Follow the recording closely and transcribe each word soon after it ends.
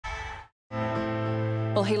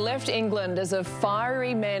Well, he left England as a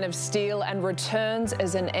fiery man of steel and returns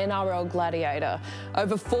as an NRL gladiator.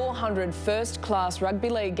 Over 400 first-class rugby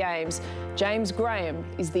league games, James Graham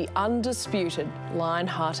is the undisputed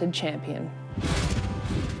lion-hearted champion.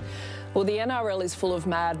 Well, the NRL is full of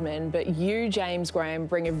madmen, but you, James Graham,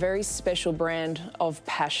 bring a very special brand of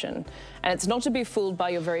passion. And it's not to be fooled by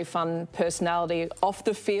your very fun personality off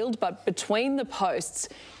the field, but between the posts,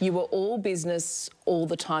 you were all business all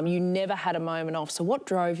the time. You never had a moment off. So what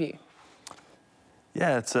drove you?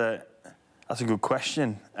 Yeah, that's a good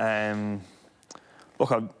question. Look,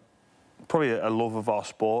 probably a love of our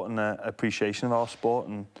sport and an appreciation of our sport,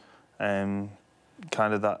 and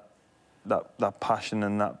kind of that passion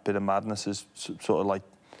and that bit of madness has sort of like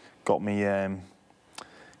got me a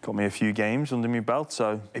few games under my belt.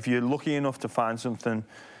 So if you're lucky enough to find something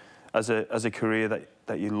as a career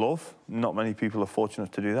that you love, not many people are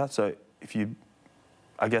fortunate to do that. So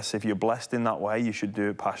I guess if you're blessed in that way, you should do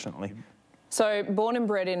it passionately. So born and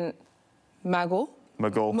bred in Maghull,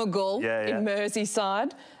 yeah. in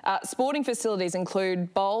Merseyside. Sporting facilities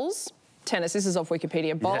include bowls, tennis, this is off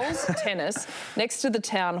Wikipedia, bowls, tennis, next to the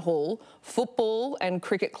town hall, football and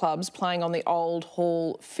cricket clubs playing on the old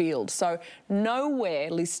hall field. So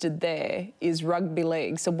nowhere listed there is rugby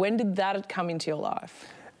league. So when did that come into your life?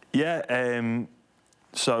 Yeah,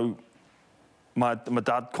 so my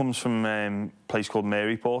dad comes from a place called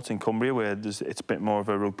Maryport in Cumbria, where it's a bit more of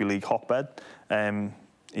a rugby league hotbed.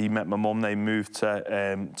 He met my mum, they moved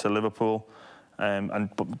to Liverpool,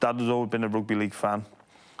 but Dad has always been a rugby league fan.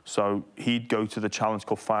 So he'd go to the Challenge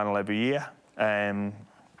Cup final every year down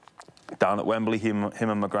at Wembley, him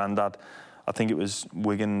and my granddad. I think it was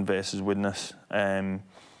Wigan versus Widnes in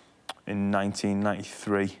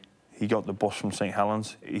 1993. He got the bus from St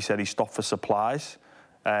Helens. He said he stopped for supplies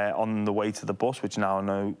on the way to the bus, which now I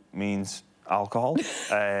know means alcohol,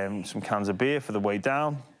 some cans of beer for the way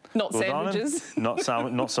down. Not sandwiches.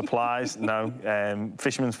 Not supplies, no.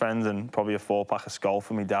 Fisherman's friends and probably a 4-pack of Skull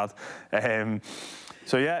for me dad.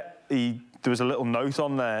 So yeah, there was a little note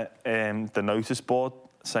on the notice board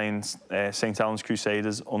saying St Helens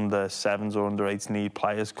Crusaders under 7s or under 8s need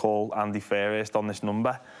players. Call Andy Fairhurst on this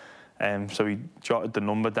number. So he jotted the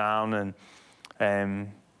number down,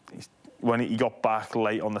 and when he got back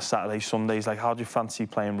late on the Saturday, Sunday, he's like, "How do you fancy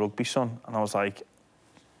playing rugby, son?" And I was like,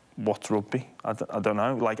 "What's rugby? I don't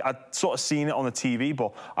know." Like, I'd sort of seen it on the TV,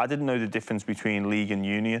 but I didn't know the difference between league and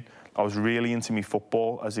union. I was really into me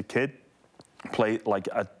football as a kid. Played, like,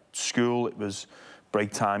 at school, it was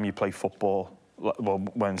break time, you play football. Well,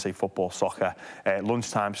 when I say football, soccer.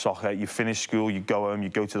 Lunchtime, soccer. You finish school, you go home, you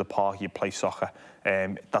go to the park, you play soccer.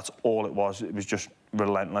 That's all it was. It was just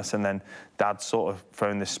relentless. And then Dad sort of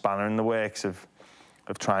thrown this spanner in the works of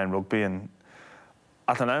trying rugby, and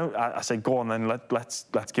I don't know. I said, "Go on then, let's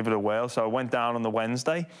give it a whirl." So I went down on the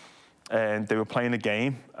Wednesday, and they were playing a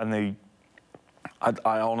game, and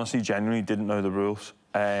I honestly, genuinely didn't know the rules.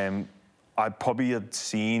 I probably had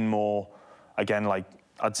seen more, again, like,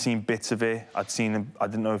 I'd seen bits of it. I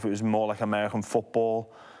didn't know if it was more like American football.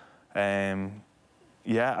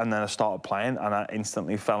 Yeah, and then I started playing, and I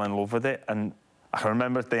instantly fell in love with it. And I can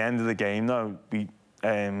remember at the end of the game, though, they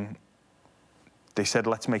said,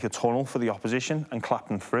 "Let's make a tunnel for the opposition and clap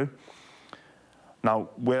them through." Now,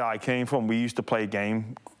 where I came from, we used to play a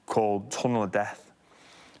game called Tunnel of Death.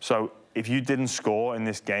 So if you didn't score in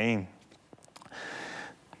this game,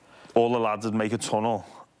 all the lads would make a tunnel,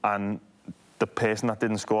 and the person that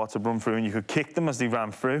didn't score had to run through, and you could kick them as they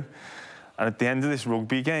ran through. And at the end of this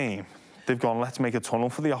rugby game, they've gone, "Let's make a tunnel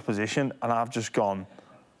for the opposition," and I've just gone,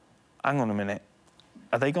 "Hang on a minute,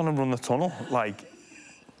 are they going to run the tunnel?" Like,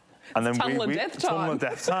 and then tunnel of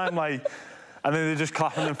death time, like, and then they're just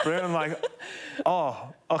clapping them through, and I'm like,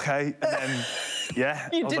 "Oh, okay." And then, yeah,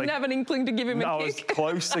 you didn't have an inkling to give him a kick. I was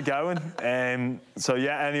close to going. So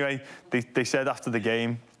yeah, anyway, they said after the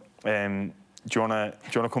game, do you want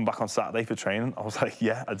to come back on Saturday for training? I was like,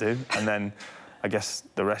 "Yeah, I do." And then I guess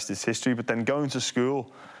the rest is history. But then going to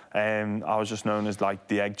school, I was just known as like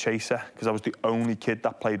the egg chaser, because I was the only kid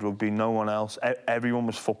that played rugby, no one else. Everyone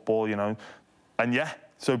was football, you know. And yeah,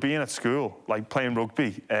 so being at school, like playing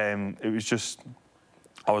rugby, it was just,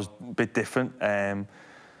 I was a bit different.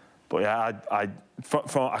 But yeah, I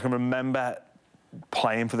can remember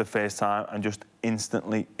playing for the first time and just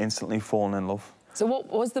instantly falling in love. So what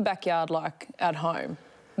was the backyard like at home?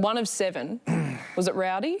 1 of 7. Was it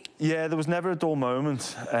rowdy? Yeah, there was never a dull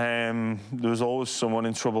moment. There was always someone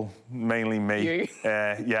in trouble, mainly me. You?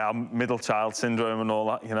 Yeah, I'm middle child syndrome and all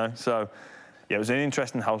that, you know. So, yeah, it was an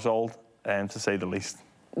interesting household, to say the least.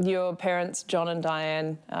 your parents, John and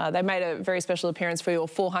Diane, they made a very special appearance for your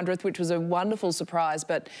 400th, which was a wonderful surprise.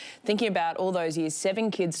 But thinking about all those years,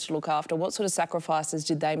 7 kids to look after, what sort of sacrifices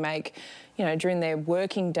did they make, you know, during their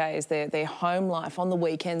working days, their home life, on the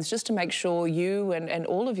weekends, just to make sure you and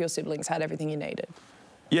all of your siblings had everything you needed?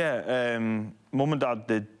 Yeah, Mum and Dad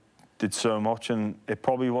did so much, and it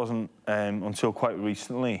probably wasn't until quite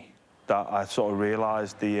recently that I sort of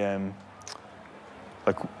realised the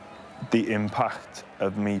impact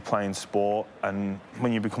of me playing sport. And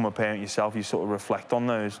when you become a parent yourself, you sort of reflect on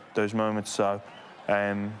those moments. So,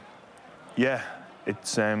 yeah,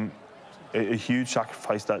 it's a huge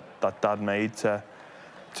sacrifice that Dad made to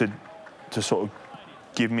sort of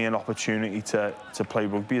give me an opportunity to play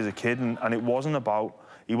rugby as a kid. And it wasn't about,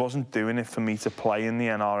 he wasn't doing it for me to play in the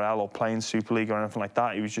NRL or play in Super League or anything like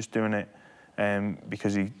that. He was just doing it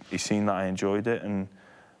because he seen that I enjoyed it. And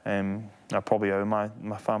I probably owe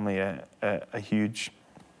my family a huge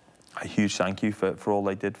thank you for all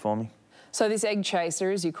they did for me. So this egg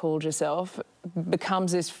chaser, as you called yourself,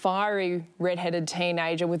 becomes this fiery, red-headed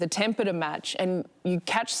teenager with a temper to match, and you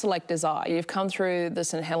catch selectors' eye. You've come through the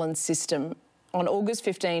St Helens system. On August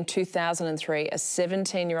 15, 2003, a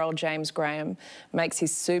 17-year-old James Graham makes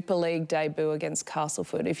his Super League debut against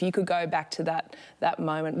Castleford. If you could go back to that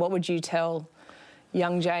moment, what would you tell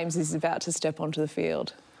young James is about to step onto the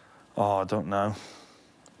field? Oh, I don't know.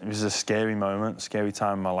 It was a scary moment, scary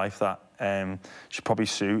time in my life. That should probably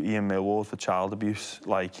sue Ian Millward for child abuse.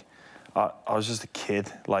 Like, I was just a kid,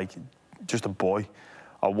 like, just a boy.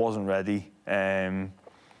 I wasn't ready,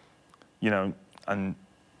 you know, and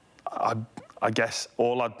I guess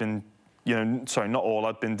all I'd been, you know, sorry, not all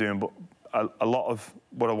I'd been doing, but a lot of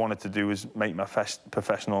what I wanted to do was make my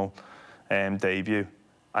professional debut,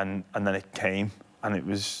 and then it came, and it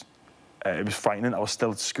was frightening. I was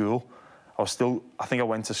still at school. I think I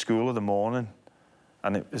went to school in the morning,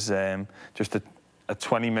 and it was just a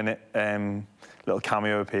 20-minute little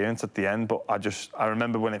cameo appearance at the end. But I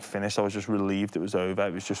remember when it finished, I was just relieved it was over.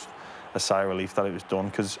 It was just a sigh of relief that it was done,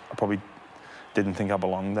 because I probably didn't think I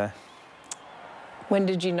belonged there. When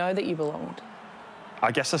did you know that you belonged?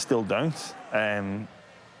 I guess I still don't.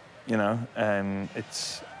 You know,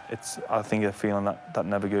 it's I think a feeling that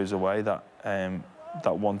never goes away. That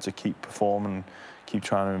want to keep performing, keep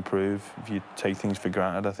trying to improve. If you take things for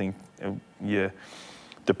granted, I think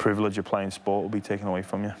the privilege of playing sport will be taken away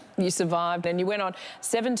from you. You survived, and you went on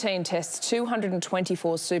 17 tests,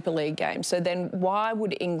 224 Super League games. So then why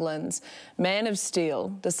would England's man of steel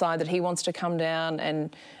decide that he wants to come down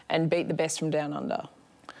and beat the best from down under?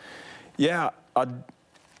 Yeah,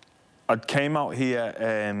 I came out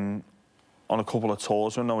here on a couple of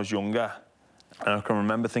tours when I was younger, and I can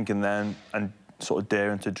remember thinking then, and sort of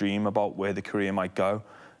daring to dream about where the career might go,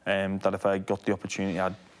 that if I got the opportunity,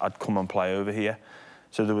 I'd come and play over here.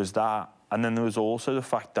 So there was that, and then there was also the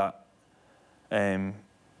fact that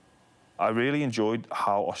I really enjoyed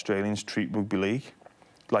how Australians treat rugby league,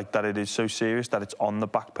 like that it is so serious, that it's on the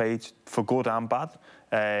back page for good and bad,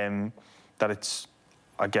 that it's,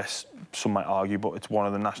 I guess some might argue, but it's one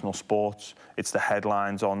of the national sports. It's the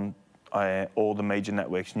headlines on all the major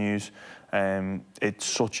networks' news. It's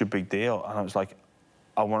such a big deal, and I was like,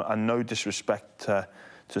 and no disrespect to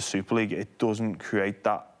Super League, it doesn't create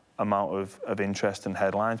that amount of interest and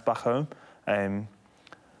headlines back home, and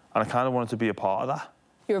I kind of wanted to be a part of that.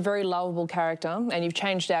 You're a very lovable character, and you've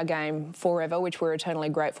changed our game forever, which we're eternally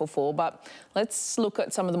grateful for. But let's look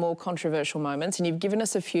at some of the more controversial moments, and you've given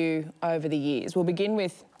us a few over the years. We'll begin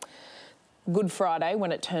with Good Friday,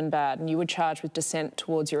 when it turned bad, and you were charged with dissent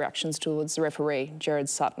towards your actions towards the referee, Jared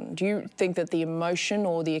Sutton. Do you think that the emotion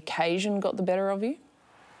or the occasion got the better of you?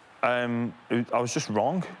 I was just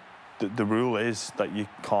wrong. The rule is that you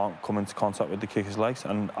can't come into contact with the kicker's legs,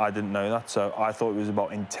 and I didn't know that, so I thought it was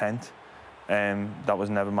about intent. That was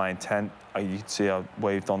never my intent. You could see I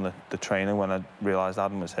waved on the trainer when I realised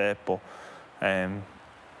Adam was hurt, but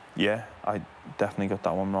yeah, I definitely got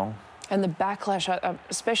that one wrong. And the backlash,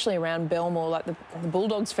 especially around Belmore, like the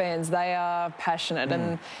Bulldogs fans, they are passionate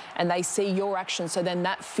and they see your actions, so then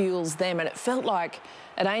that fuels them. And it felt like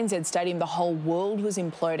at ANZ Stadium, the whole world was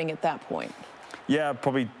imploding at that point. Yeah, I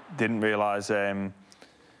probably didn't realise the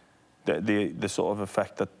sort of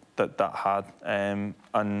effect that had. And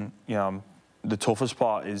you know, the toughest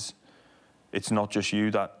part is it's not just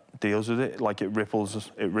you that deals with it. Like it ripples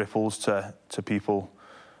to people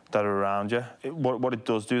that are around you. What it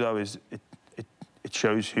does do though is it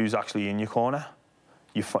shows who's actually in your corner.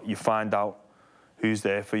 You find out who's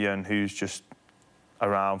there for you and who's just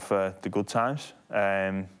around for the good times.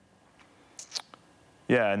 Yeah,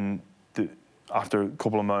 and after a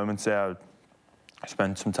couple of moments there, I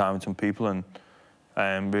spent some time with some people, and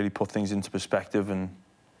really put things into perspective, and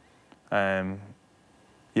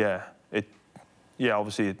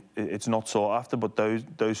obviously it's not sought after, but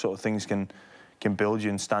those sort of things can build you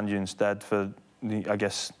and stand you instead for I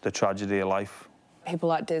guess the tragedy of life. People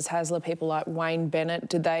like Des Hasler, people like Wayne Bennett,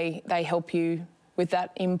 did they help you with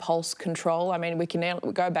that impulse control? I mean, we can now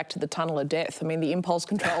go back to the tunnel of death. I mean, the impulse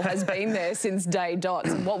control has been there since day dot.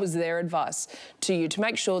 What was their advice to you to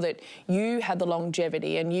make sure that you had the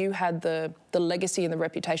longevity and you had the legacy and the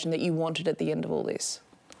reputation that you wanted at the end of all this?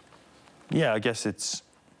 Yeah, I guess it's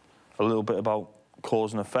a little bit about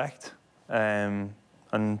cause and effect, and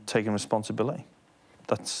taking responsibility.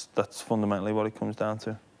 That's fundamentally what it comes down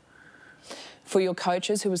to. For your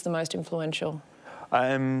coaches, who was the most influential?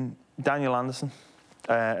 Daniel Anderson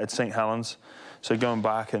at St Helens. So going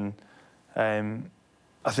back, and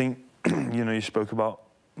I think you spoke about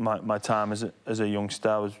my time as a youngster.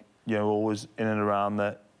 I was always in and around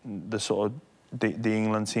the sort of the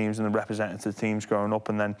England teams and the representative teams growing up,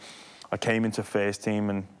 and then I came into first team,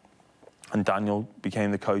 and Daniel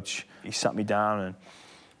became the coach. He sat me down and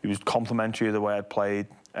he was complimentary of the way I played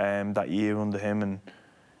that year under him, and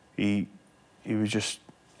he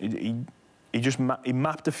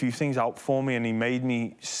mapped a few things out for me, and he made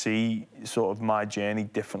me see sort of my journey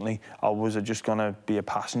differently. Was I just going to be a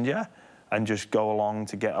passenger and just go along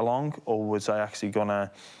to get along, or was I actually going to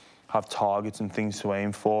have targets and things to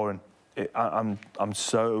aim for? And I'm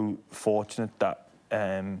so fortunate that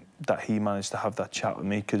that he managed to have that chat with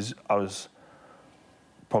me, because I was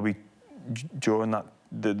probably during that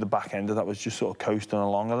the back end of that was just sort of coasting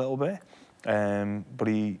along a little bit. But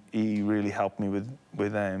he really helped me with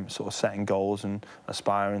sort of setting goals and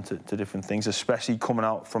aspiring to different things, especially coming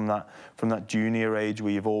out from that junior age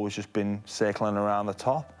where you've always just been circling around the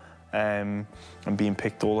top and being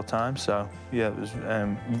picked all the time. So yeah, it was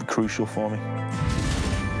crucial for me.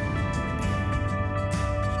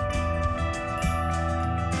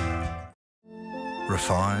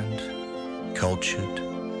 Refined, cultured,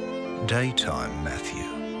 daytime Matthew.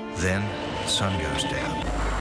 Then the sun goes down.